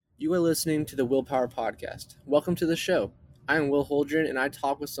You are listening to the Willpower Podcast. Welcome to the show. I am Will Holdren, and I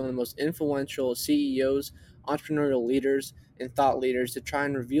talk with some of the most influential CEOs, entrepreneurial leaders, and thought leaders to try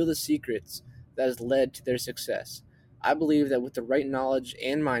and reveal the secrets that has led to their success. I believe that with the right knowledge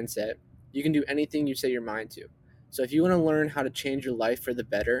and mindset, you can do anything you set your mind to. So if you want to learn how to change your life for the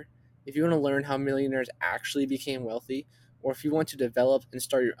better, if you want to learn how millionaires actually became wealthy, or if you want to develop and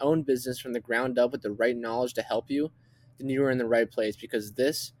start your own business from the ground up with the right knowledge to help you, then you are in the right place because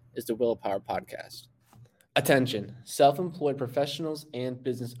this is the Willpower Podcast. Attention, self-employed professionals and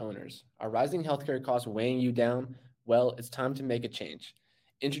business owners. Are rising healthcare costs weighing you down? Well, it's time to make a change.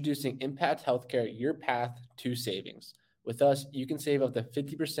 Introducing Impact Healthcare, your path to savings. With us, you can save up to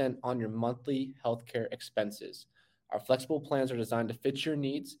 50% on your monthly healthcare expenses. Our flexible plans are designed to fit your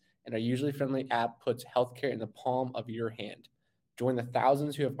needs, and our user-friendly app puts healthcare in the palm of your hand. Join the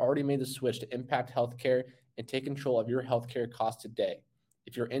thousands who have already made the switch to Impact Healthcare and take control of your healthcare costs today.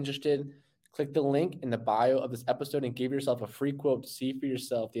 If you're interested, click the link in the bio of this episode and give yourself a free quote to see for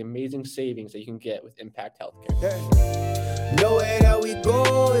yourself the amazing savings that you can get with Impact Healthcare. No way that we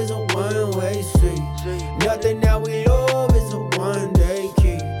go is a one-way street. Nothing that we love is a one-day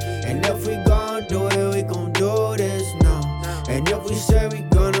key. And if we gon' do it, we gon' do this now. And if we say we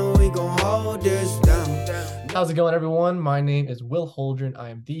gon' hold this down. How's it going, everyone? My name is Will Holdren. I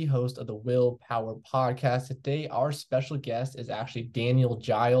am the host of the Willpower Podcast. Today, our special guest is actually Daniel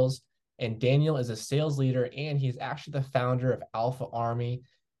Jiles. And Daniel is a sales leader, and he's actually the founder of Alpha Army.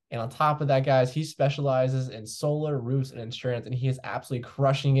 And on top of that, guys, he specializes in solar, roofs, and insurance, and he is absolutely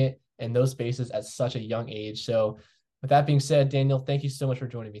crushing it in those spaces at such a young age. So with that being said, Daniel, thank you so much for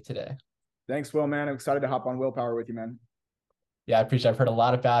joining me today. Thanks, Will, man. I'm excited to hop on Willpower with you, man. Yeah, I appreciate it. I've heard a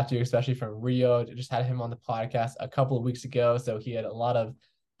lot about you, especially from Rio. I just had him on the podcast a couple of weeks ago. So he had a lot of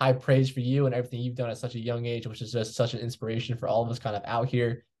high praise for you and everything you've done at such a young age, which is just such an inspiration for all of us kind of out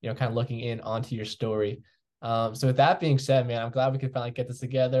here, kind of looking in onto your story. So with that being said, man, I'm glad we could finally get this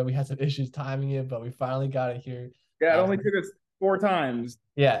together. We had some issues timing it, but we finally got it here. Yeah, it only took us 4 times.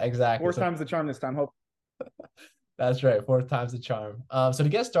 Yeah, exactly. 4 times the charm this time. Hope. That's right. 4 times the charm. So to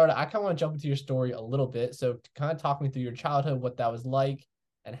get started, I kind of want to jump into your story a little bit. So to kind of talk me through your childhood, what that was like,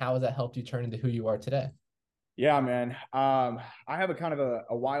 and how has that helped you turn into who you are today? Yeah, man. I have a kind of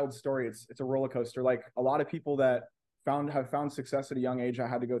a wild story. It's a roller coaster. Like a lot of people that have found success at a young age, I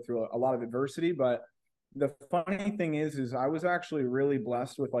had to go through a lot of adversity. But the funny thing is I was actually really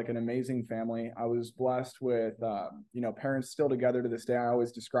blessed with like an amazing family. I was blessed with, parents still together to this day. I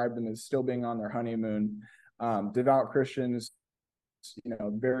always describe them as still being on their honeymoon. Devout Christians,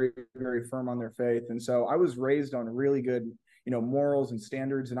 very, very firm on their faith. And so I was raised on really good, morals and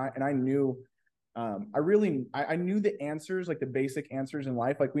standards. And I knew, I knew the answers, like the basic answers in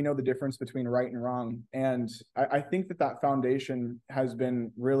life. Like we know the difference between right and wrong. And I think that foundation has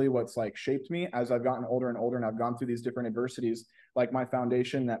been really what's like shaped me as I've gotten older and older and I've gone through these different adversities. Like my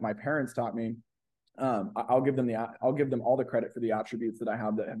foundation that my parents taught me, I'll give them all the credit for the attributes that I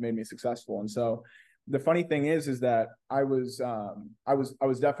have that have made me successful. And so the funny thing is that I was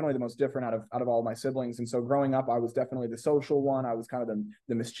definitely the most different out of all my siblings. And so growing up, I was definitely the social one. I was kind of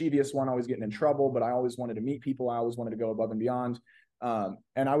the mischievous one, always getting in trouble, but I always wanted to meet people. I always wanted to go above and beyond.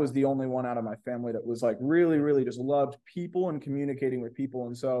 And I was the only one out of my family that was like really, really just loved people and communicating with people.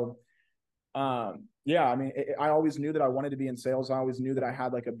 And so, I always knew that I wanted to be in sales. I always knew that I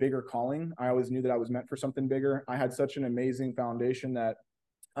had like a bigger calling. I always knew that I was meant for something bigger. I had such an amazing foundation that,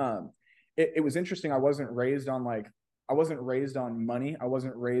 it was interesting. I wasn't raised on money. I wasn't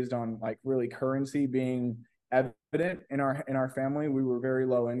raised on like really currency being evident in our family. We were very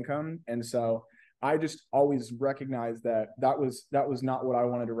low income. And so I just always recognized that was not what I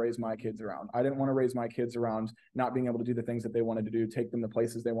wanted to raise my kids around. I didn't want to raise my kids around not being able to do the things that they wanted to do, take them to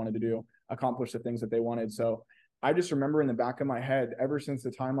places they wanted to do, accomplish the things that they wanted. So I just remember in the back of my head, ever since the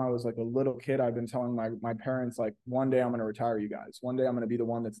time I was like a little kid, I've been telling my parents, like, one day I'm going to retire you guys. One day I'm going to be the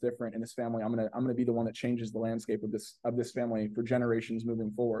one that's different in this family. I'm going to be the one that changes the landscape of this family for generations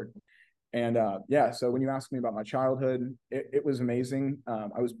moving forward. And so when you ask me about my childhood, it was amazing.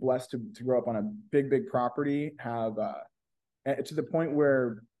 I was blessed to grow up on a big property, have to the point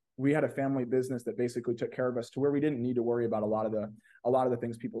where we had a family business that basically took care of us to where we didn't need to worry about a lot of the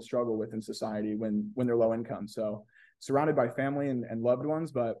things people struggle with in society when they're low income. So surrounded by family and loved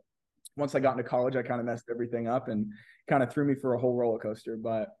ones. But once I got into college, I kind of messed everything up and kind of threw me for a whole roller coaster.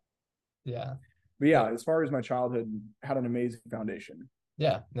 But yeah, as far as my childhood, had an amazing foundation.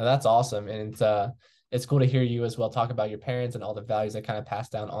 Yeah, no, that's awesome. And it's cool to hear you as well talk about your parents and all the values that kind of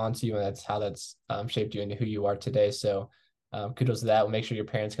passed down onto you. And that's how that's shaped you into who you are today. So kudos to that. We'll make sure your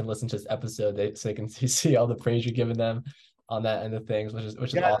parents can listen to this episode so they can see all the praise you're giving them. on that end of things, which is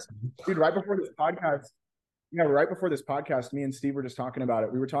Yeah, awesome. dude, right before this podcast, me and Steve were just talking about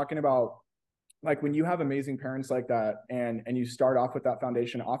it. We were talking about like when you have amazing parents like that and you start off with that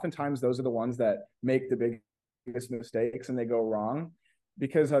foundation, oftentimes those are the ones that make the biggest mistakes and they go wrong.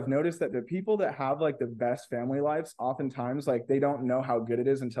 Because I've noticed that the people that have like the best family lives, oftentimes like they don't know how good it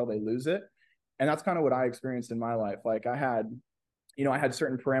is until they lose it. And that's kind of what I experienced in my life. Like I had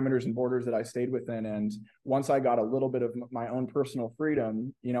certain parameters and borders that I stayed within. And once I got a little bit of my own personal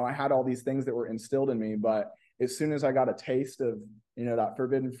freedom, I had all these things that were instilled in me. But as soon as I got a taste of, that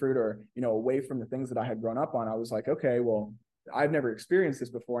forbidden fruit or, away from the things that I had grown up on, I was like, okay, well, I've never experienced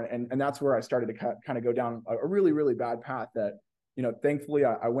this before. And that's where I started to kind of go down a really, really bad path that, thankfully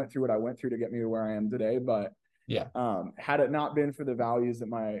I went through what I went through to get me to where I am today. But Yeah. Had it not been for the values that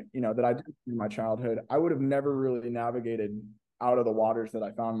that I did in my childhood, I would have never really navigated out of the waters that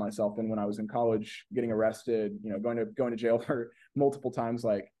I found myself in when I was in college, getting arrested, going to jail for multiple times.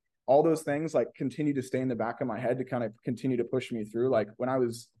 Like all those things like continue to stay in the back of my head to kind of continue to push me through. Like when I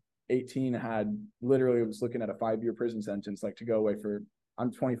was 18, I was looking at a 5-year prison sentence, like to go away for,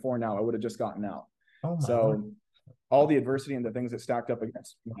 I'm 24 now. I would have just gotten out. Oh my So Lord. all the adversity and the things that stacked up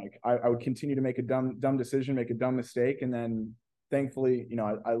against me, like I would continue to make a dumb decision, make a dumb mistake. And then thankfully,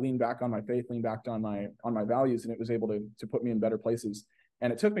 I leaned back on my faith, leaned back on my values, and it was able to put me in better places.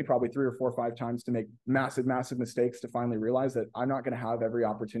 And it took me probably 3 or 4 or 5 times to make massive mistakes to finally realize that I'm not going to have every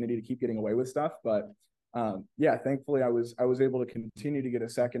opportunity to keep getting away with stuff. But thankfully I was able to continue to get a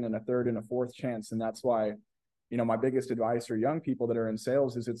second and a third and a fourth chance. And that's why, my biggest advice for young people that are in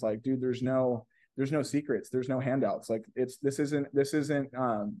sales is it's like, dude, there's no secrets, there's no handouts. Like this isn't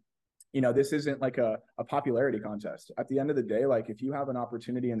like a popularity contest. At the end of the day, like if you have an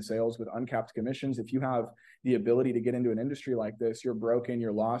opportunity in sales with uncapped commissions, if you have the ability to get into an industry like this, you're broken,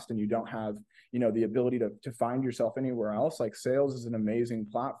 you're lost, and you don't have, the ability to find yourself anywhere else. Like sales is an amazing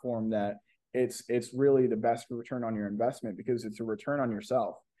platform that it's really the best return on your investment because it's a return on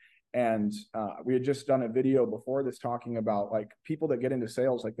yourself. And we had just done a video before this talking about like people that get into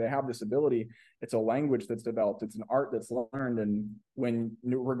sales, like they have this ability. It's a language that's developed. It's an art that's learned. And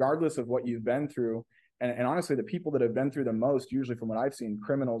regardless of what you've been through, and honestly, the people that have been through the most, usually from what I've seen,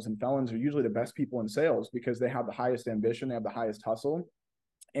 criminals and felons are usually the best people in sales because they have the highest ambition, they have the highest hustle,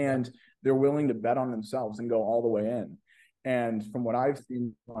 and they're willing to bet on themselves and go all the way in. And from what I've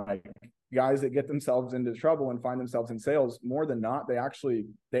seen, like guys that get themselves into trouble and find themselves in sales, more than not, they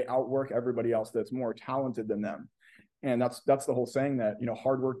outwork everybody else that's more talented than them. And that's the whole saying that,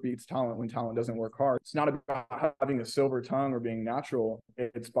 hard work beats talent when talent doesn't work hard. It's not about having a silver tongue or being natural.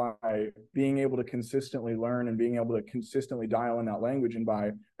 It's by being able to consistently learn and being able to consistently dial in that language. And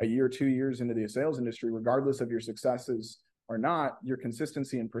by a year, 2 years into the sales industry, regardless of your successes or not, your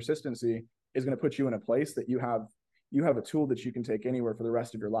consistency and persistency is going to put you in a place that you have a tool that you can take anywhere for the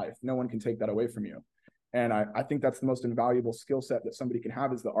rest of your life. No one can take that away from you. And I think that's the most invaluable skill set that somebody can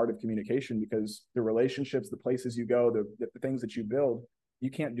have is the art of communication, because the relationships, the places you go, the things that you build, you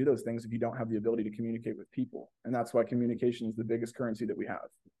can't do those things if you don't have the ability to communicate with people. And that's why communication is the biggest currency that we have.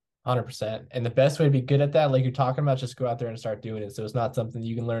 100%. And the best way to be good at that, like you're talking about, just go out there and start doing it. So it's not something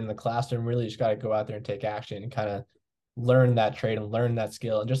you can learn in the classroom. Really, you just got to go out there and take action and kind of learn that trade and learn that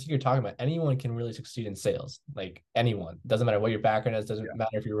skill. And just like you're talking about, anyone can really succeed in sales. Like anyone. Doesn't matter what your background is. Doesn't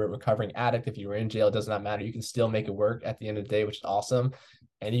matter if you're a recovering addict, if you were in jail, it does not matter. You can still make it work at the end of the day, which is awesome.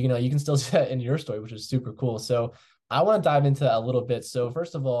 And you can still see that in your story, which is super cool. So I want to dive into that a little bit. So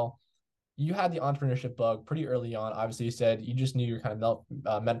first of all, you had the entrepreneurship bug pretty early on. Obviously, you said you just knew you were kind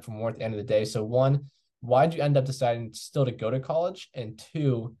of meant for more at the end of the day. So one, why did you end up deciding still to go to college? And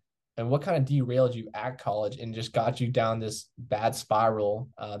two, and what kind of derailed you at college and just got you down this bad spiral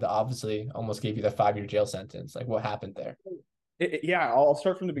that obviously almost gave you the 5-year jail sentence? Like what happened there? I'll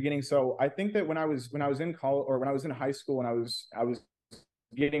start from the beginning. So I think that when I was in college, or when I was in high school and I was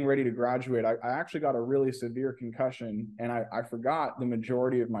getting ready to graduate, I actually got a really severe concussion, and I forgot the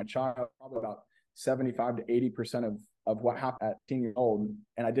majority of my childhood, probably about 75 to 80% of what happened at 18 years old,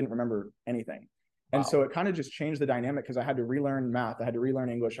 and I didn't remember anything. And so it kind of just changed the dynamic because I had to relearn math, I had to relearn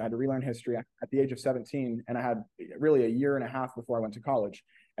English, I had to relearn history at the age of 17, and I had really a year and a half before I went to college.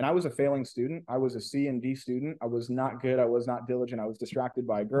 And I was a failing student. I was a C and D student. I was not good. I was not diligent. I was distracted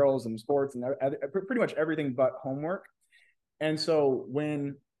by girls and sports and pretty much everything but homework. And so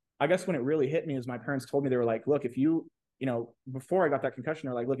when it really hit me is my parents told me, they were like, look, if before I got that concussion,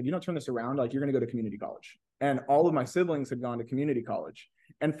 they're like, look, if you don't turn this around, like you're going to go to community college. And all of my siblings had gone to community college.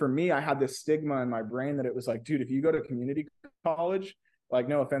 And for me, I had this stigma in my brain that it was like, dude, if you go to community college, like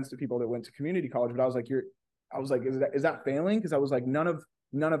no offense to people that went to community college, but I was like, is that failing? Because I was like, none of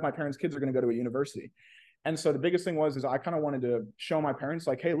my parents' kids are going to go to a university. And so the biggest thing is I kind of wanted to show my parents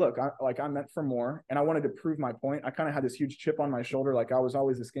like, hey, look, I'm meant for more. And I wanted to prove my point. I kind of had this huge chip on my shoulder. Like I was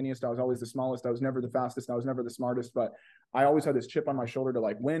always the skinniest. I was always the smallest. I was never the fastest. I was never the smartest, but I always had this chip on my shoulder to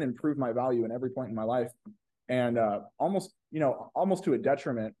like win and prove my value in every point in my life. And almost to a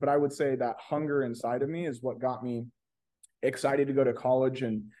detriment, but I would say that hunger inside of me is what got me excited to go to college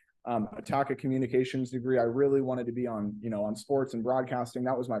and attack a communications degree. I really wanted to be on sports and broadcasting.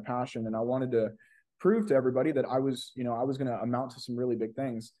 That was my passion. And I wanted to prove to everybody that I was going to amount to some really big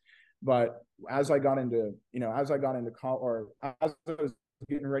things. But as I got into college, or as I was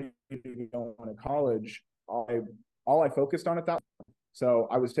getting ready to go into college, all I focused on at that. So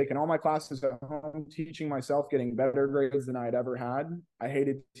I was taking all my classes at home, teaching myself, getting better grades than I had ever had. I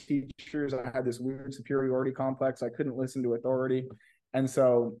hated teachers. I had this weird superiority complex. I couldn't listen to authority. And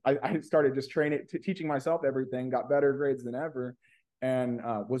so I started just teaching myself everything, got better grades than ever, and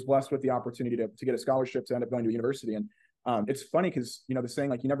was blessed with the opportunity to get a scholarship to end up going to a university. And it's funny because, the saying,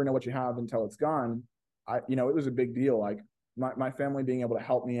 like, you never know what you have until it's gone. It was a big deal. Like my family being able to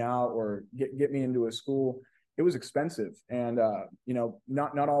help me out or get me into a school, it was expensive. And,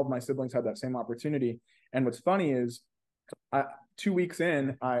 not all of my siblings had that same opportunity. And what's funny is 2 weeks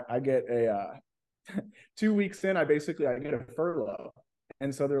in, I get a 2 weeks in, I get a furlough.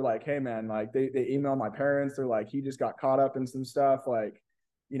 And so they're like, hey man, like they email my parents. They're like, he just got caught up in some stuff. Like,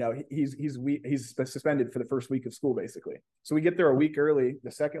 he's suspended for the first week of school, basically. So we get there a week early.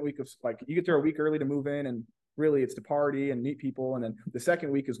 The second week of you get there a week early to move in, and really it's to party and meet people. And then the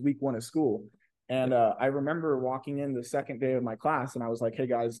second week is week 1 of school. And I remember walking in the second day of my class, and I was like, hey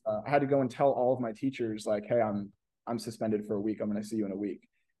guys, I had to go and tell all of my teachers, like, hey, I'm suspended for a week. I'm going to see you in a week.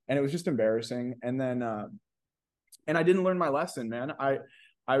 And it was just embarrassing. And then, and I didn't learn my lesson, man. I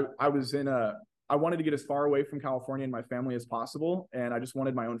wanted to get as far away from California and my family as possible. And I just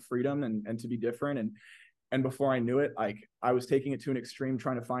wanted my own freedom and to be different. And before I knew it, like I was taking it to an extreme,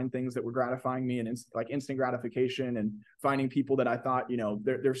 trying to find things that were gratifying me and instant gratification, and finding people that I thought,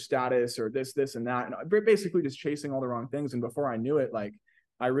 their status or this and that, and basically just chasing all the wrong things. And before I knew it, like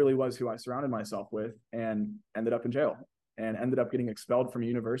I really was who I surrounded myself with, and ended up in jail and ended up getting expelled from a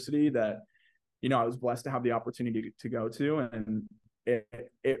university that, I was blessed to have the opportunity to go to. And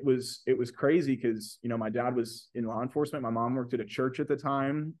it was crazy because, my dad was in law enforcement. My mom worked at a church at the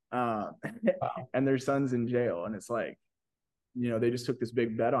time, and their son's in jail. And it's like, they just took this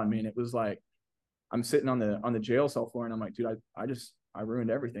big bet on me. And it was like, I'm sitting on the jail cell floor, and I'm like, dude, I ruined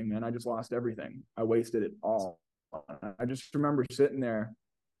everything, man. I just lost everything. I wasted it all. I just remember sitting there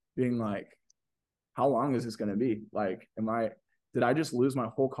being like, how long is this going to be? Like, did I just lose my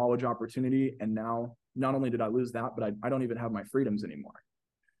whole college opportunity? And now not only did I lose that, but I don't even have my freedoms anymore.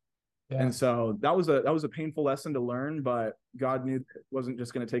 Yeah. And so that was a painful lesson to learn, but God knew it wasn't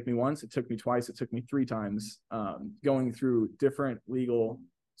just going to take me once. It took me twice. It took me 3 times, going through different legal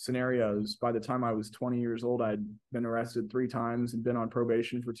scenarios. By the time I was 20 years old, I'd been arrested 3 times and been on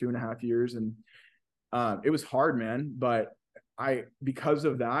probation for 2.5 years. And it was hard, man. But because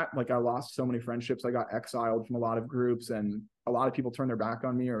of that, like I lost so many friendships. I got exiled from a lot of groups, and a lot of people turned their back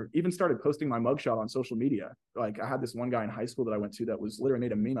on me, or even started posting my mugshot on social media. Like I had this one guy in high school that I went to that was literally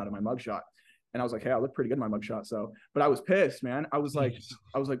made a meme out of my mugshot. And I was like, hey, I look pretty good in my mugshot. But I was pissed, man. I was like,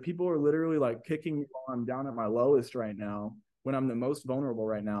 people are literally like kicking me while I'm down at my lowest right now, when I'm the most vulnerable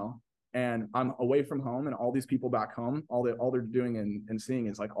right now. And I'm away from home, and all these people back home, all they're doing and seeing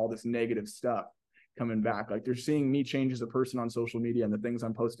is like all this negative stuff coming back. Like they're seeing me change as a person on social media and the things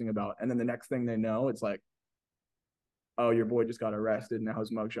I'm posting about. And then the next thing they know, it's like, oh, your boy just got arrested, and now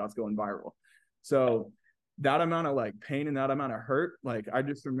his mugshot's going viral. So that amount of like pain and that amount of hurt, like I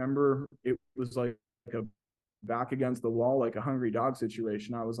just remember it was like a back against the wall, like a hungry dog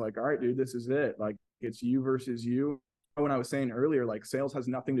situation. I was like, all right, dude, this is it. Like it's you versus you. When I was saying earlier, like sales has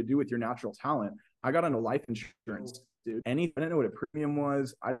nothing to do with your natural talent. I got into life insurance, dude. I didn't know what a premium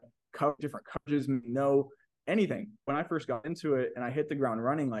was. I covered different coverages, anything. When I first got into it and I hit the ground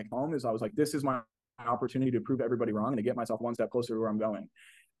running, like I was like, this is my opportunity to prove everybody wrong and to get myself one step closer to where I'm going.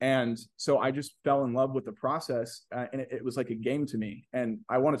 And so I just fell in love with the process, and it was like a game to me. And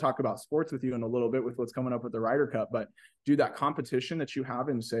I want to talk about sports with you in a little bit with what's coming up with the Ryder Cup, but dude, that competition that you have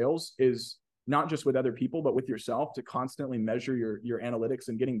in sales is not just with other people, but with yourself, to constantly measure your analytics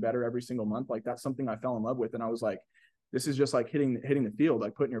and getting better every single month. Like that's something I fell in love with. And I was like, this is just like hitting the field,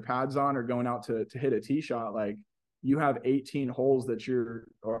 like putting your pads on or going out to hit a tee shot. Like you have 18 holes that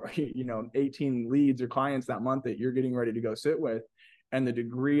 18 leads or clients that month that you're getting ready to go sit with. And the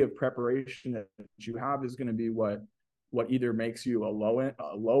degree of preparation that you have is going to be what either makes you a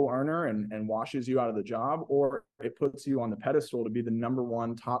low earner and washes you out of the job, or it puts you on the pedestal to be the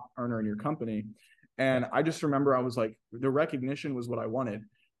 #1 top earner in your company. And I just remember I was like, the recognition was what I wanted.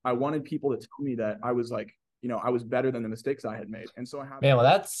 I wanted people to tell me that I was like, I was better than the mistakes I had made. And so I have. Man, well,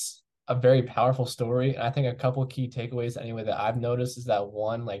 that's a very powerful story. And I think a couple of key takeaways anyway that I've noticed is that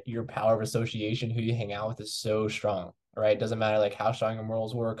one, like your power of association, who you hang out with is so strong, right? It doesn't matter like how strong your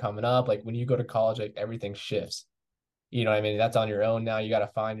morals were coming up. Like when you go to college, like everything shifts. You know what I mean? That's on your own now. You got to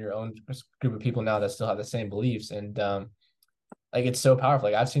find your own group of people now that still have the same beliefs. And like it's so powerful.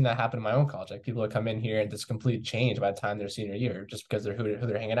 Like I've seen that happen in my own college. Like people that come in here and this complete change by the time they're senior year, just because they're who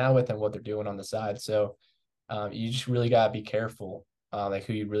they're hanging out with and what they're doing on the side. So you just really gotta be careful, like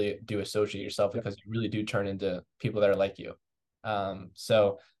who you really do associate yourself with, because you really do turn into people that are like you.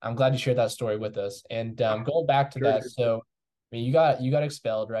 So I'm glad you shared that story with us. And going back to that, so I mean, you got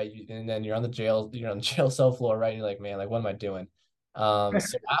expelled, right? And then you're on the jail cell floor, right? And you're like, man, like what am I doing?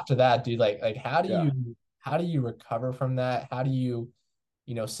 So after that, dude, like how do you recover from that? How do you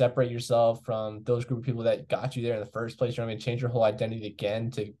separate yourself from those group of people that got you there in the first place? You know what I mean? Change your whole identity again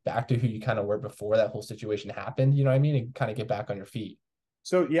to back to who you kind of were before that whole situation happened. You know what I mean? And kind of get back on your feet.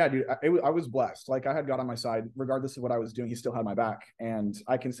 So yeah, dude, I was blessed. Like I had God on my side, regardless of what I was doing. He still had my back, and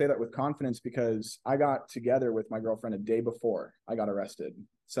I can say that with confidence because I got together with my girlfriend a day before I got arrested.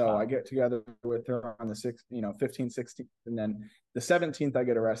 So wow. I get together with her on the 15th, 16th, and then the 17th I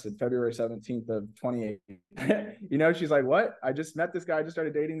get arrested, February 17th of 2018. She's like, "What? I just met this guy. I just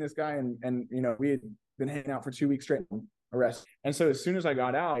started dating this guy, and we had been hanging out for 2 weeks straight." Arrest. And so as soon as I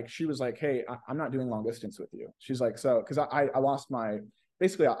got out, like she was like, "Hey, I'm not doing long distance with you." She's like, "So," because I lost my.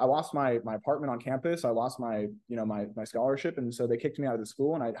 Basically, I lost my apartment on campus. I lost my scholarship. And so they kicked me out of the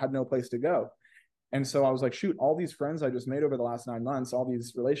school and I had no place to go. And so I was like, shoot, all these friends I just made over the last 9 months, all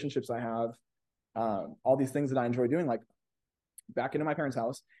these relationships I have, all these things that I enjoy doing, like back into my parents'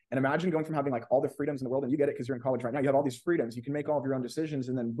 house. And imagine going from having like all the freedoms in the world, and you get it because you're in college right now. You have all these freedoms. You can make all of your own decisions.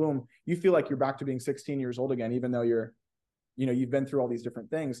 And then boom, you feel like you're back to being 16 years old again, even though you've been through all these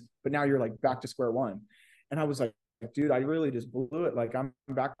different things, but now you're like back to square one. And I was like, dude, I really just blew it. Like I'm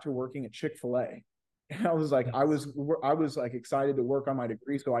back to working at Chick-fil-A. And I was like, I was like excited to work on my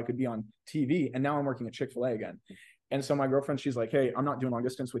degree so I could be on TV. And now I'm working at Chick-fil-A again. And so my girlfriend, she's like, hey, I'm not doing long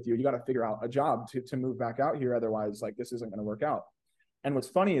distance with you. You got to figure out a job to move back out here. Otherwise, like this isn't going to work out. And what's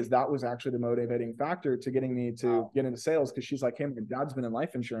funny is that was actually the motivating factor to getting me to get into sales. Cause she's like, hey, my dad's been in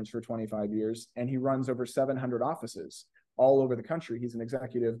life insurance for 25 years and he runs over 700 offices all over the country. He's an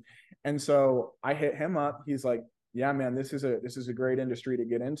executive. And so I hit him up. He's like, yeah, man, this is a great industry to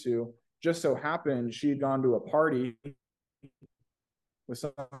get into. Just so happened she had gone to a party with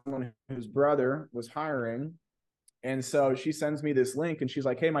someone whose brother was hiring. And so she sends me this link and she's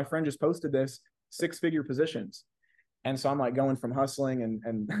like, hey, my friend just posted this 6-figure positions. And so I'm like going from hustling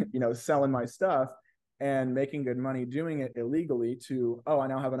and selling my stuff and making good money doing it illegally to, oh, I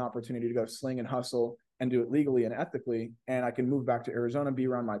now have an opportunity to go sling and hustle and do it legally and ethically. And I can move back to Arizona, be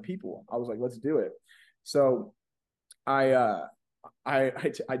around my people. I was like, let's do it. So I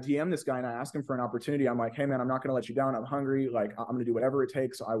DM this guy and I asked him for an opportunity. I'm like, hey man, I'm not going to let you down. I'm hungry. Like I'm going to do whatever it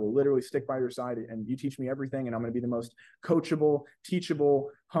takes. I will literally stick by your side and you teach me everything. And I'm going to be the most coachable, teachable,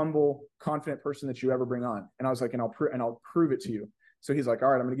 humble, confident person that you ever bring on. And I was like, and I'll prove it to you. So he's like, all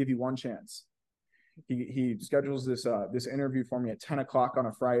right, I'm going to give you one chance. He schedules this interview for me at 10 o'clock on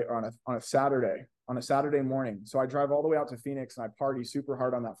a Friday or on a Saturday morning. So I drive all the way out to Phoenix and I party super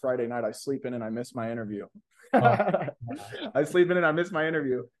hard on that Friday night. I sleep in and I miss my interview. I sleep in and I miss my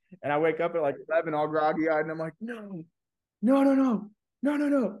interview. And I wake up at like 11 all groggy eyed and I'm like, no.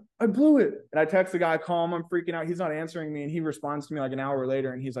 I blew it. And I text the guy, call him. I'm freaking out. He's not answering me. And he responds to me like an hour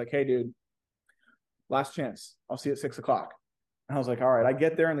later. And he's like, hey dude, last chance. I'll see you at 6 o'clock. And I was like, all right. I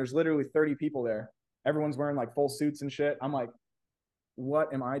get there and there's literally 30 people there. Everyone's wearing like full suits and shit. I'm like,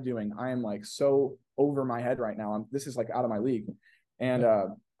 what am I doing? I am like so over my head right now. This is like out of my league. And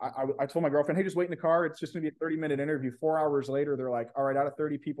I told my girlfriend, hey, just wait in the car. It's just going to be a 30-minute interview. 4 hours later, they're like, all right, out of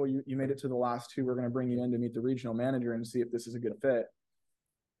 30 people, you made it to the last 2. We're going to bring you in to meet the regional manager and see if this is a good fit.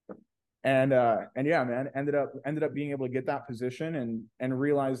 And yeah, man, ended up being able to get that position and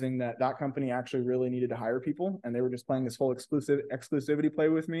realizing that company actually really needed to hire people. And they were just playing this whole exclusivity play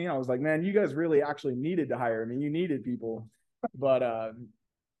with me. I was like, man, you guys really actually needed to hire me. You needed people. But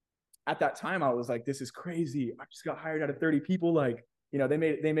at that time, I was like, this is crazy. I just got hired out of 30 people. Like, they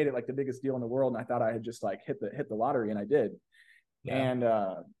made it like the biggest deal in the world. And I thought I had just like hit the lottery, and I did. Yeah. And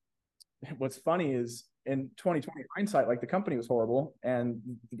what's funny is in 2020 hindsight, like the company was horrible and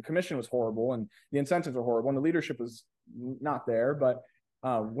the commission was horrible and the incentives were horrible and the leadership was not there. But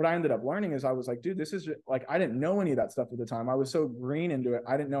what I ended up learning is I was like, dude, this is just, like, I didn't know any of that stuff at the time. I was so green into it.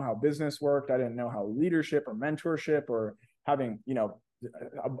 I didn't know how business worked. I didn't know how leadership or mentorship or having,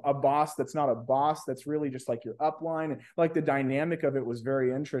 a boss that's not a boss, that's really just like your upline. Like the dynamic of it was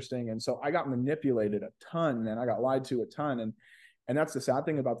very interesting. And so I got manipulated a ton, and I got lied to a ton. And that's the sad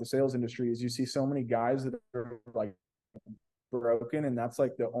thing about the sales industry is you see so many guys that are like broken, and that's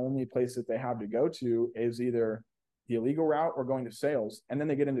like the only place that they have to go to is either the illegal route or going to sales. And then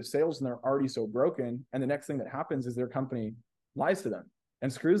they get into sales and they're already so broken. And the next thing that happens is their company lies to them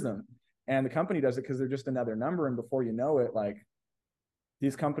and screws them. And the company does it because they're just another number. And before you know it, like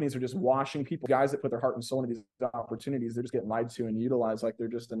these companies are just washing people, guys that put their heart and soul into these opportunities, they're just getting lied to and utilized like they're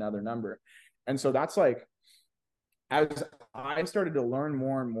just another number. And so that's like, as I started to learn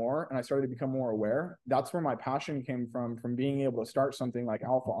more and more, and I started to become more aware, that's where my passion came from being able to start something like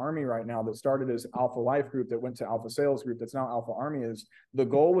Alpha Army right now, that started as Alpha Life Group, that went to Alpha Sales Group, that's now Alpha Army. Is the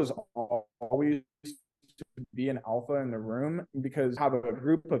goal was always to be an alpha in the room, because have a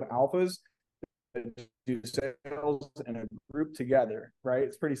group of alphas that do sales in a group together, right?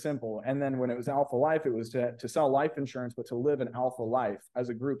 It's pretty simple. And then when it was Alpha Life, it was to sell life insurance, but to live an alpha life as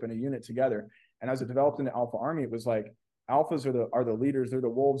a group and a unit together. And as it developed into Alpha Army, it was like alphas are the leaders, they're the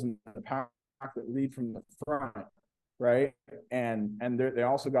wolves in the pack that lead from the front, right? And they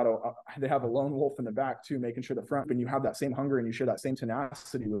also they have a lone wolf in the back too, making sure the front, when you have that same hunger and you share that same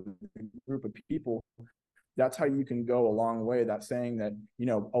tenacity with a group of people, that's how you can go a long way. That saying that,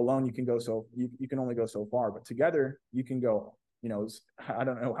 alone you can go you can only go so far, but together you can go, I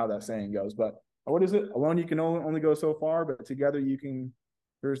don't know how that saying goes, but what is it? Alone you can only go so far, but together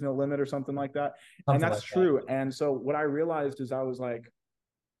there's no limit, or something like that. Something and that's like true. That. And so what I realized is I was like,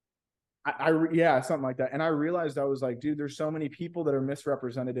 something like that. And I realized I was like, dude, there's so many people that are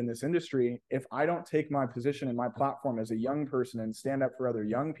misrepresented in this industry. If I don't take my position and my platform as a young person and stand up for other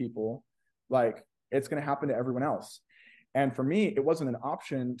young people, like it's going to happen to everyone else. And for me, it wasn't an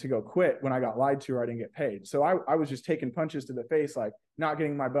option to go quit when I got lied to or I didn't get paid. So I was just taking punches to the face, like not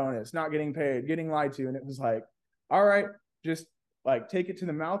getting my bonus, not getting paid, getting lied to. And it was like, all right, just like take it to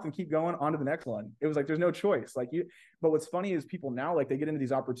the mouth and keep going on to the next one. It was like, there's no choice. But what's funny is people now, like they get into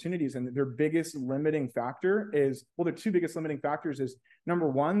these opportunities and their biggest limiting factor is, their two biggest limiting factors is, number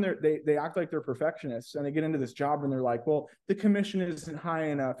one, they act like they're perfectionists, and they get into this job and they're like, well, the commission isn't high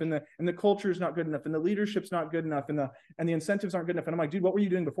enough, and the culture is not good enough, and the leadership's not good enough, and the incentives aren't good enough. And I'm like, dude, what were you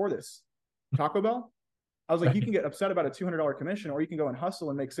doing before this? Taco Bell? I was like, you can get upset about a $200 commission, or you can go and hustle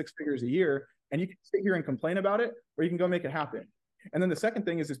and make 6 figures a year, and you can sit here and complain about it, or you can go make it happen. And then the second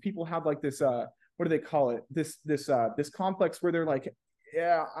thing is people have like this, what do they call it? This complex where they're like,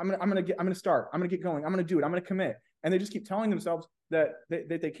 yeah, I'm gonna start, I'm gonna get going, I'm gonna do it, I'm gonna commit. And they just keep telling themselves that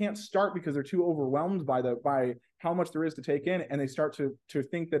they can't start because they're too overwhelmed by how much there is to take in. And they start to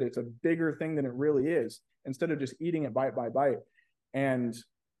think that it's a bigger thing than it really is, instead of just eating it bite by bite. And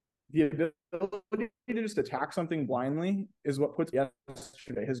the ability to just attack something blindly is what puts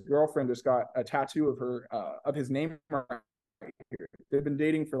yesterday. His girlfriend just got a tattoo of his name right here. They've been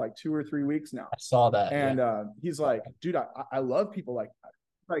dating for like 2 or 3 weeks now. I saw that. And he's like, dude, I love people like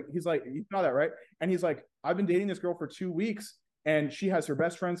he's like, you saw that, right? And he's like, I've been dating this girl for 2 weeks, and she has her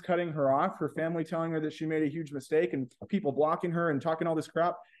best friends cutting her off, her family telling her that she made a huge mistake, and people blocking her and talking all this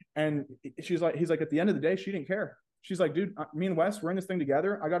crap. And he's like, at the end of the day, she didn't care. She's like, dude, me and Wes, we're in this thing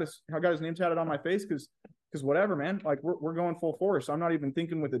together. I got his name tatted on my face because whatever, man, like we're going full force. I'm not even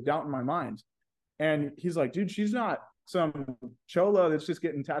thinking with a doubt in my mind. And he's like, dude, she's not some cholo that's just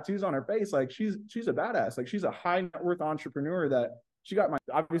getting tattoos on her face. Like she's a badass. Like she's a high net worth entrepreneur that she got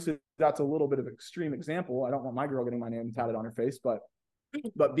obviously that's a little bit of an extreme example. I don't want my girl getting my name tatted on her face, but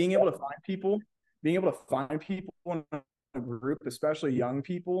being able to find people in a group, especially young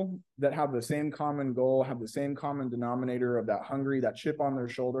people that have the same common goal, have the same common denominator of that hungry, that chip on their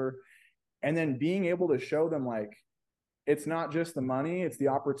shoulder. And then being able to show them like, it's not just the money, it's the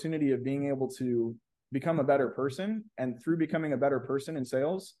opportunity of being able to become a better person. And through becoming a better person in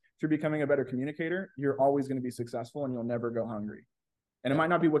sales, through becoming a better communicator, you're always going to be successful and you'll never go hungry. And it might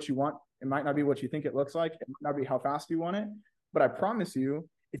not be what you want. It might not be what you think it looks like. It might not be how fast you want it. But I promise you,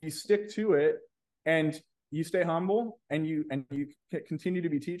 if you stick to it and you stay humble and you continue to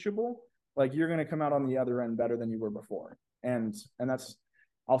be teachable, like you're going to come out on the other end better than you were before. And that's,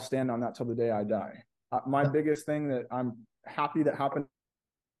 I'll stand on that till the day I die. My biggest thing that I'm happy that happened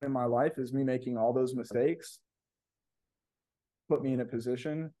in my life is me making all those mistakes, put me in a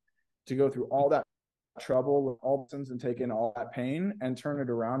position to go through all that trouble with all the sins and take in all that pain and turn it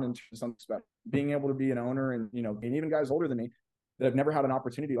around into something special. Being able to be an owner and even guys older than me that have never had an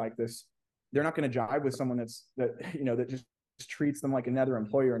opportunity like this, they're not going to jive with someone that just treats them like another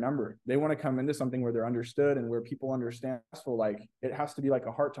employee or number. They want to come into something where they're understood and where people understand. So like it has to be like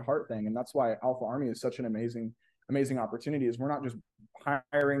a heart to heart thing. And that's why Alpha Army is such an amazing opportunity, is we're not just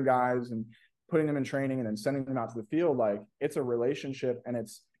hiring guys and putting them in training and then sending them out to the field. Like, it's a relationship, and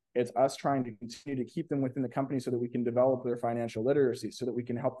it's us trying to continue to keep them within the company so that we can develop their financial literacy, so that we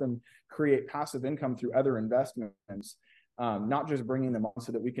can help them create passive income through other investments, not just bringing them on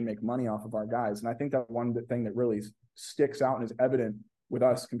so that we can make money off of our guys. And I think that one thing that really sticks out and is evident with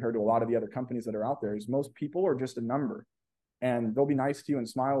us compared to a lot of the other companies that are out there is most people are just a number, and they'll be nice to you and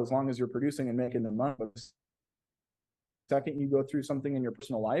smile as long as you're producing and making the money. But the second you go through something in your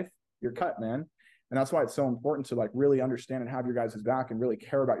personal life, you're cut, man. And that's why it's so important to like really understand and have your guys' back and really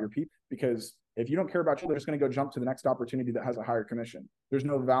care about your people. Because if you don't care about you, they're just going to go jump to the next opportunity that has a higher commission. There's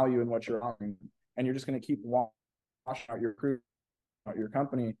no value in what you're offering, and you're just going to keep washing out your crew, out your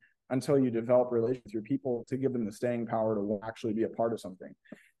company, until you develop relations with your people to give them the staying power to actually be a part of something.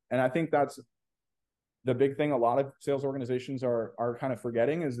 And I think that's the big thing a lot of sales organizations are kind of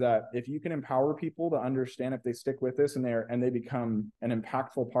forgetting, is that if you can empower people to understand, if they stick with this and they become an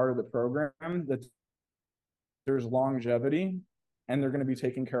impactful part of the program, that there's longevity and they're going to be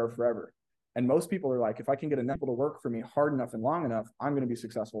taken care of forever. And most people are like, if I can get enough people to work for me hard enough and long enough, I'm going to be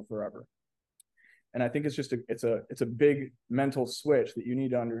successful forever. And I think it's just it's a big mental switch that you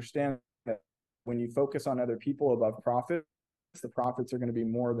need to understand, that when you focus on other people above profit, the profits are going to be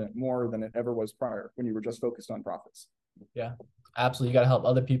more than it ever was prior when you were just focused on profits. Yeah, absolutely. You got to help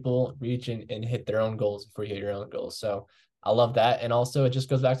other people reach and hit their own goals before you hit your own goals. So I love that. And also, it just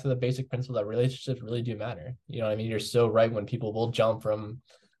goes back to the basic principle that relationships really do matter. You know what I mean? You're so right when people will jump from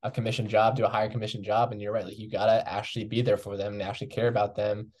a commission job to a higher commission job. And you're right. Like, you got to actually be there for them and actually care about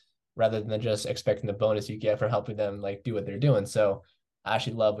them, rather than just expecting the bonus you get for helping them like do what they're doing. So I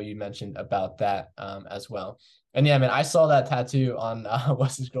actually love what you mentioned about that as well. And yeah, man, I saw that tattoo on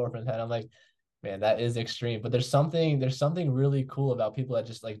Wes's girlfriend's head. I'm like, man, that is extreme. But there's something really cool about people that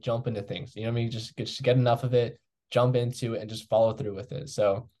just like jump into things. You know what I mean? Just get enough of it, jump into it, and just follow through with it.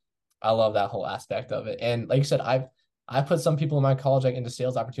 So I love that whole aspect of it. And like you said, I put some people in my college like into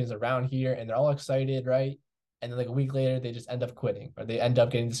sales opportunities around here, and they're all excited, right? And then like a week later, they just end up quitting, or they end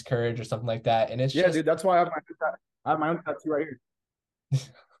up getting discouraged or something like that. And it's yeah, dude, that's why I have my own tattoo right here.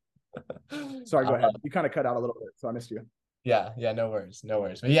 Sorry, go ahead. You kind of cut out a little bit, so I missed you. Yeah, no worries.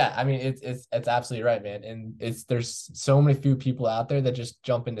 But yeah, I mean, it's absolutely right, man. And there's so many few people out there that just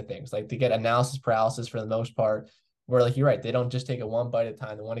jump into things. Like, they get analysis paralysis for the most part, where like you're right, they don't just take it one bite at a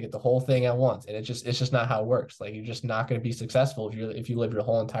time. They want to get the whole thing at once, and it's just not how it works. Like, you're just not going to be successful if you live your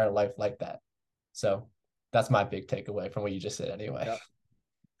whole entire life like that. So that's my big takeaway from what you just said, anyway.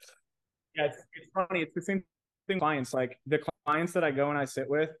 Yeah, it's funny. It's the same thing with clients. Like, the clients that I go and I sit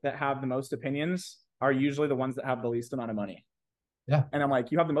with that have the most opinions are usually the ones that have the least amount of money. Yeah. And I'm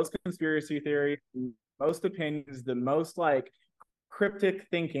like, you have the most conspiracy theory, most opinions, the most like cryptic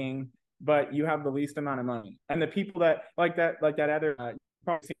thinking, but you have the least amount of money. And the people that like that other, you've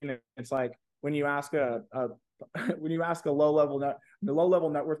probably seen it, it's like when you ask a low level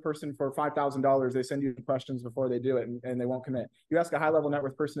net worth person for $5,000, they send you questions before they do it, and they won't commit. You ask a high level net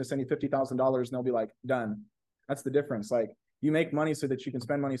worth person to send you $50,000, and they'll be like, done. That's the difference. Like, you make money so that you can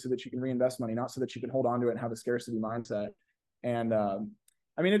spend money, so that you can reinvest money, not so that you can hold on to it and have a scarcity mindset. And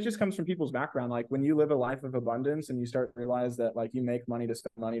I mean, it just comes from people's background. Like, when you live a life of abundance and you start to realize that like you make money to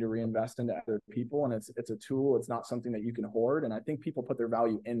spend money to reinvest into other people, and it's a tool, it's not something that you can hoard. And I think people put their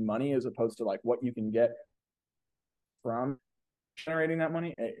value in money as opposed to like what you can get from generating that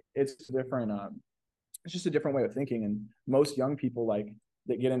money. It's different. It's just a different way of thinking. And most young people like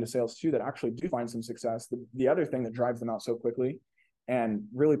that get into sales too, that actually do find some success. The other thing that drives them out so quickly and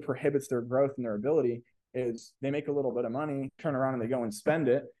really prohibits their growth and their ability is they make a little bit of money, turn around and they go and spend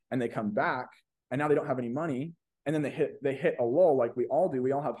it, and they come back and now they don't have any money. And then they hit a lull, like we all do.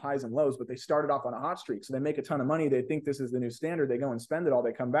 We all have highs and lows, but they started off on a hot streak. So they make a ton of money. They think this is the new standard. They go and spend it all.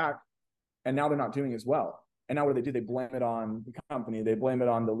 They come back and now they're not doing as well. And now what do? They blame it on the company. They blame it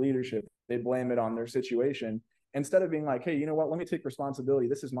on the leadership. They blame it on their situation, instead of being like, hey, you know what? Let me take responsibility.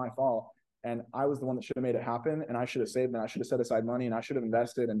 This is my fault. And I was the one that should have made it happen. And I should have saved, and I should have set aside money, and I should have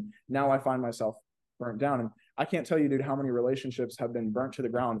invested. And now I find myself burnt down. And I can't tell you, dude, how many relationships have been burnt to the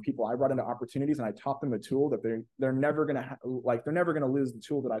ground. People I brought into opportunities, and I taught them a tool that they're never going to lose the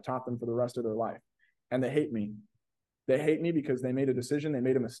tool that I taught them for the rest of their life. And they hate me. They hate me because they made a decision, they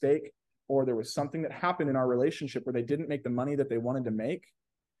made a mistake, or there was something that happened in our relationship where they didn't make the money that they wanted to make.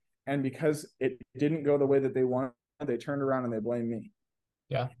 And because it didn't go the way that they wanted, they turned around and they blame me.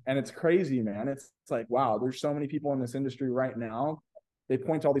 Yeah. And it's crazy, man. It's like, wow, there's so many people in this industry right now. They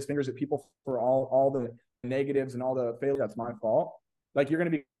point all these fingers at people for all the negatives and all the failures. That's my fault. Like, you're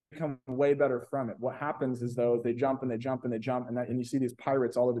going to become way better from it. What happens is, though, they jump and they jump and they jump, and you see these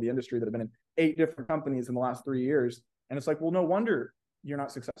pirates all over the industry that have been in 8 different companies in the last 3 years. And it's like, well, no wonder you're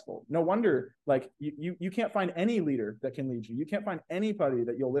not successful. No wonder, like you can't find any leader that can lead you. You can't find anybody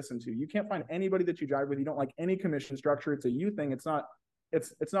that you'll listen to. You can't find anybody that you drive with. You don't like any commission structure. It's a you thing. It's not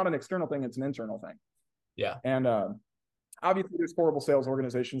an external thing. It's an internal thing. Yeah. And obviously there's horrible sales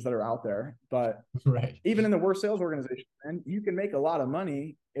organizations that are out there, but right. Even in the worst sales organizations, and you can make a lot of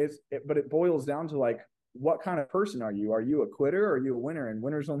money, but it boils down to like, what kind of person are you? Are you a quitter or are you a winner? And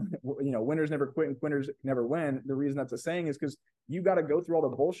winners only, winners never quit and quitters never win. The reason that's a saying is because you got to go through all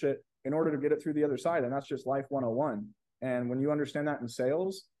the bullshit in order to get it through the other side. And that's just life 101. And when you understand that in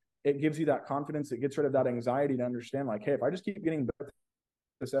sales, it gives you that confidence. It gets rid of that anxiety to understand like, hey, if I just keep getting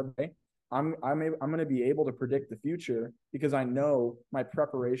this every day, I'm going to be able to predict the future because I know my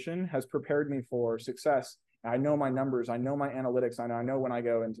preparation has prepared me for success. I know my numbers. I know my analytics. I know when I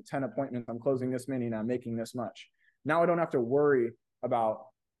go into 10 appointments, I'm closing this many and I'm making this much. Now I don't have to worry about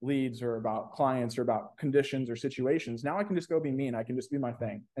leads or about clients or about conditions or situations. Now I can just go be me and I can just do my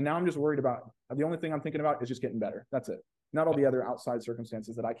thing. And now I'm just worried about, the only thing I'm thinking about is just getting better. That's it. Not all the other outside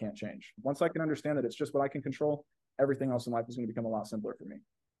circumstances that I can't change. Once I can understand that it's just what I can control, everything else in life is going to become a lot simpler for me.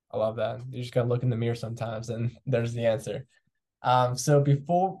 I love that. You just gotta look in the mirror sometimes and there's the answer. So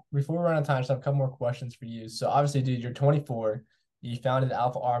before we run out of time, I just have a couple more questions for you. So obviously, dude, you're 24. You founded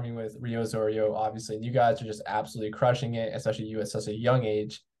Alpha Army with Rio Zorio, obviously, and you guys are just absolutely crushing it, especially you at such a young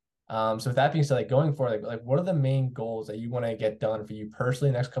age. So with that being said, like going forward, like what are the main goals that you want to get done for you personally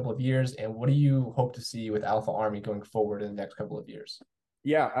in the next couple of years, and what do you hope to see with Alpha Army going forward in the next couple of years?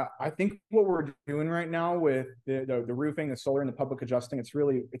 Yeah, I think what we're doing right now with the roofing, the solar, and the public adjusting, it's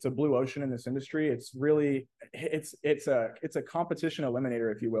a blue ocean in this industry. It's a competition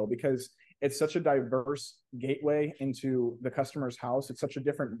eliminator, if you will, because it's such a diverse gateway into the customer's house. It's such a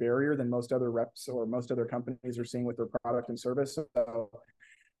different barrier than most other reps or most other companies are seeing with their product and service. So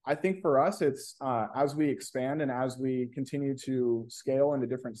I think for us, it's as we expand and as we continue to scale into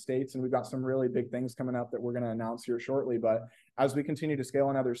different states, and we've got some really big things coming up that we're going to announce here shortly. But as we continue to scale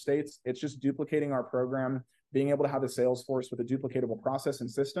in other states, it's just duplicating our program, being able to have a sales force with a duplicatable process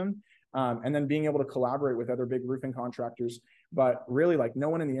and system, and then being able to collaborate with other big roofing contractors. But really, like no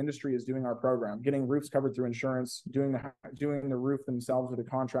one in the industry is doing our program, getting roofs covered through insurance, doing the roof themselves with a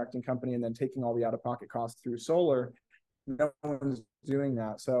contracting company, and then taking all the out-of-pocket costs through solar. No one's doing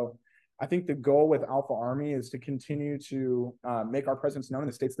that. So I think the goal with Alpha Army is to continue to make our presence known in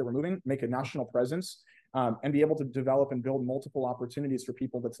the states that we're moving, make a national presence, and be able to develop and build multiple opportunities for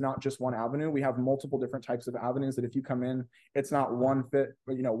people. That's not just one avenue. We have multiple different types of avenues that if you come in, it's not one fit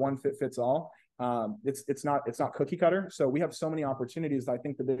fits all. It's not cookie cutter. So we have so many opportunities. I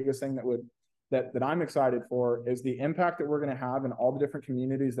think the biggest thing that I'm excited for is the impact that we're going to have in all the different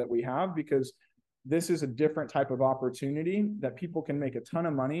communities that we have, because this is a different type of opportunity that people can make a ton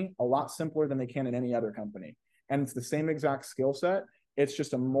of money a lot simpler than they can in any other company. And it's the same exact skill set. It's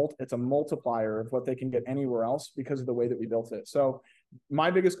just it's a multiplier of what they can get anywhere else because of the way that we built it. So my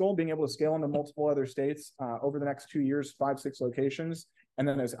biggest goal, being able to scale into multiple other states over the next 2 years, 5-6 locations. And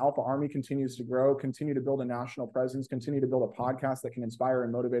then as Alpha Army continues to grow, continue to build a national presence, continue to build a podcast that can inspire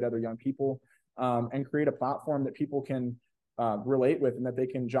and motivate other young people, and create a platform that people can relate with and that they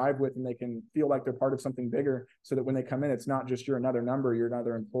can jive with and they can feel like they're part of something bigger, so that when they come in, it's not just you're another number, you're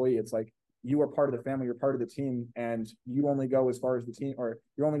another employee. It's like you are part of the family, you're part of the team, and you only go as far as the team, or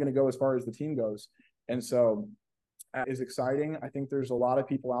you're only going to go as far as the team goes. And so is exciting. I think there's a lot of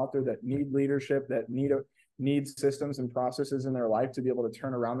people out there that need leadership, that need systems and processes in their life to be able to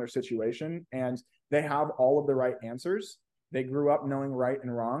turn around their situation. And they have all of the right answers. They grew up knowing right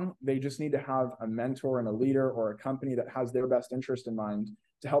and wrong. They just need to have a mentor and a leader or a company that has their best interest in mind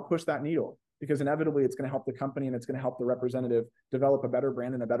to help push that needle, because inevitably it's going to help the company and it's going to help the representative develop a better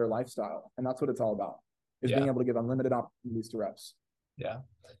brand and a better lifestyle. And that's what it's all about, is being able to give unlimited opportunities to reps. Yeah,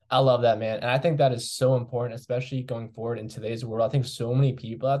 I love that, man. And I think that is so important, especially going forward in today's world. I think so many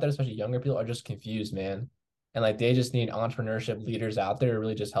people out there, especially younger people, are just confused, man. And like they just need entrepreneurship leaders out there to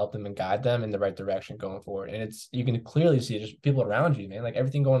really just help them and guide them in the right direction going forward. And you can clearly see just people around you, man. Like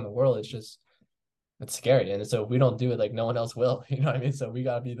everything going in the world, it's scary. And so if we don't do it, like no one else will. You know what I mean? So we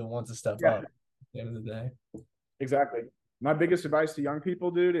gotta be the ones to step up at the end of the day. Exactly. My biggest advice to young people,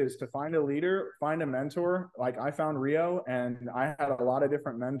 dude, is to find a leader, find a mentor. Like I found Rio, and I had a lot of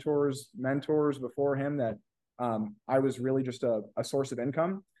different mentors before him that I was really just a source of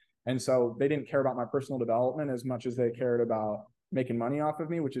income. And so they didn't care about my personal development as much as they cared about making money off of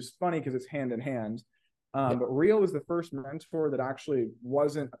me, which is funny because it's hand in hand. But Rio was the first mentor that actually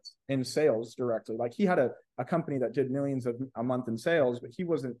wasn't in sales directly. Like he had a company that did millions a month in sales, but he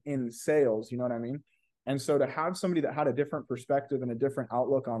wasn't in sales. You know what I mean? And so to have somebody that had a different perspective and a different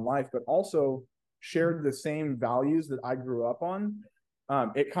outlook on life, but also shared the same values that I grew up on,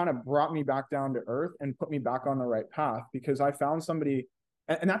 it kind of brought me back down to earth and put me back on the right path, because I found somebody,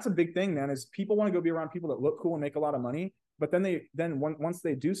 and that's a big thing, man, is people want to go be around people that look cool and make a lot of money, but then once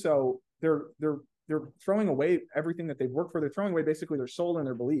they do so, they're throwing away everything that they've worked for. They're throwing away basically their soul and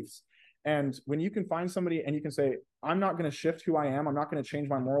their beliefs. And when you can find somebody and you can say, I'm not going to shift who I am, I'm not going to change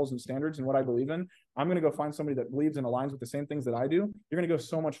my morals and standards and what I believe in, I'm going to go find somebody that believes and aligns with the same things that I do, you're going to go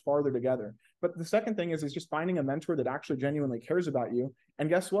so much farther together. But the second thing is just finding a mentor that actually genuinely cares about you. And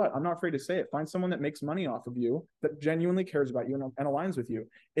guess what? I'm not afraid to say it. Find someone that makes money off of you, that genuinely cares about you and aligns with you.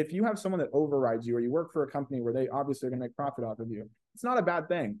 If you have someone that overrides you, or you work for a company where they obviously are going to make profit off of you, it's not a bad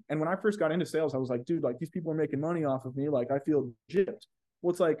thing. And when I first got into sales, I was like, dude, like, these people are making money off of me. Like, I feel gypped. Well,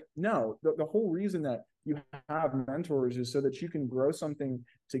 it's like, no, the whole reason that you have mentors is so that you can grow something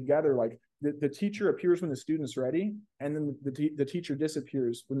together. Like the teacher appears when the student's ready, and then the teacher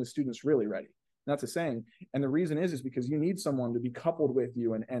disappears when the student's really ready. And that's a saying. And the reason is because you need someone to be coupled with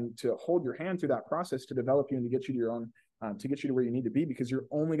you and to hold your hand through that process, to develop you and to get you to your own, to get you to where you need to be, because you're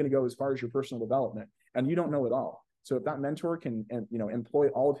only going to go as far as your personal development, and you don't know it all. So if that mentor can, employ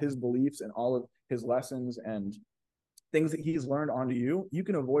all of his beliefs and all of his lessons and things that he's learned onto you, you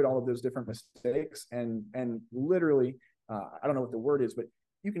can avoid all of those different mistakes and literally, I don't know what the word is, but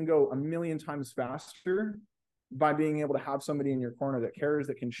you can go a million times faster by being able to have somebody in your corner that cares,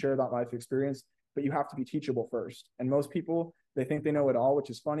 that can share that life experience. But you have to be teachable first. And most people, they think they know it all, which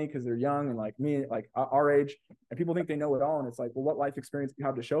is funny because they're young and like me, like our age, and people think they know it all. And it's like, well, what life experience do you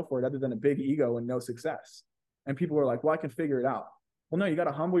have to show for it other than a big ego and no success? And people are like, well, I can figure it out. Well, no, you got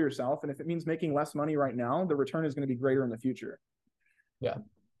to humble yourself. And if it means making less money right now, the return is going to be greater in the future. Yeah.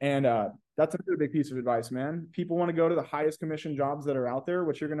 And that's a really big piece of advice, man. People want to go to the highest commission jobs that are out there.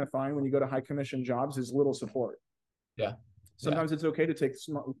 What you're going to find when you go to high commission jobs is little support. Yeah. Sometimes it's okay to take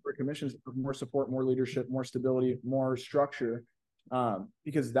small commissions for more support, more leadership, more stability, more structure,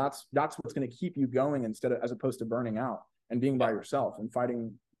 because that's what's going to keep you going as opposed to burning out and being by yourself and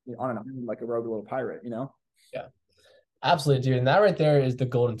fighting on an island like a rogue little pirate, Yeah. Absolutely, dude. And that right there is the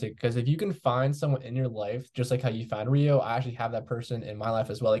golden ticket. Because if you can find someone in your life, just like how you found Rio, I actually have that person in my life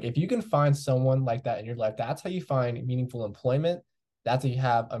as well. Like if you can find someone like that in your life, that's how you find meaningful employment. That's how you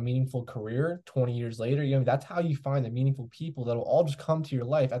have a meaningful career 20 years later. That's how you find the meaningful people that will all just come to your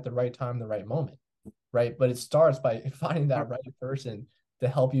life at the right time, the right moment, right? But it starts by finding that right person to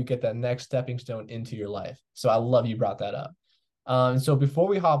help you get that next stepping stone into your life. So I love you brought that up. So before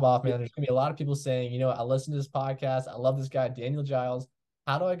we hop off, man, there's gonna be a lot of people saying, I listen to this podcast. I love this guy, Daniel Jiles.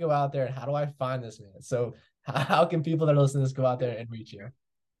 How do I go out there and how do I find this man? So how can people that are listening to this go out there and reach you?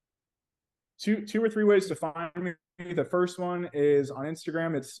 Two or three ways to find me. The first one is on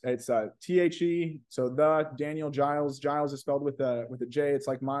Instagram. It's THE. So the Daniel Jiles. Jiles is spelled with a J. It's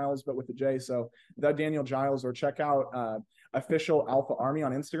like Miles, but with a J. So the Daniel Jiles, or check out Official Alpha Army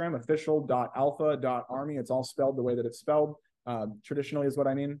on Instagram, official.alpha.army. It's all spelled the way that it's spelled. Traditionally is what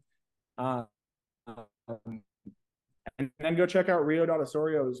I mean. And then go check out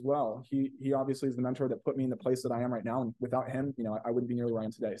Rio.Osorio as well. He obviously is the mentor that put me in the place that I am right now. And without him, I wouldn't be nearly where I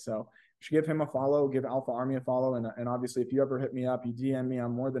am today. So you should give him a follow, give Alpha Army a follow. And obviously, if you ever hit me up, you DM me,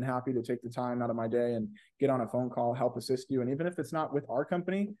 I'm more than happy to take the time out of my day and get on a phone call, help assist you. And even if it's not with our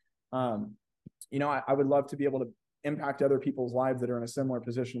company, I would love to be able to impact other people's lives that are in a similar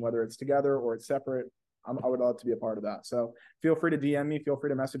position, whether it's together or it's separate. I would love to be a part of that. So feel free to DM me, feel free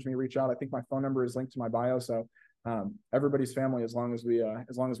to message me, reach out. I think my phone number is linked to my bio. So everybody's family, as long as we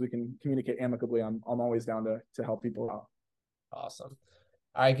can communicate amicably, I'm always down to help people out. Awesome.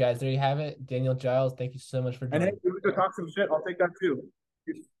 All right, guys, there you have it. Daniel Jiles, thank you so much for joining. And hey, you want to go talk some shit? I'll take that too.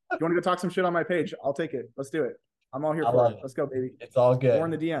 If you want to go talk some shit on my page, I'll take it. Let's do it. I'm all here for it. Let's go, baby. It's all good. More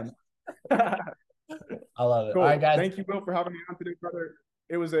in the DM. I love it. Cool. All right, guys. Thank you, Will, for having me on today, brother.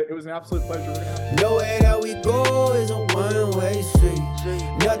 It was an absolute pleasure. Nowhere that we go is a one-way street.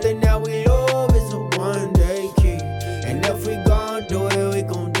 Nothing that we love is a one-day key. And if we gon' do it, we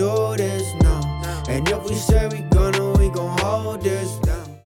gon' do this now. And if we say we gonna, we gon' hold it.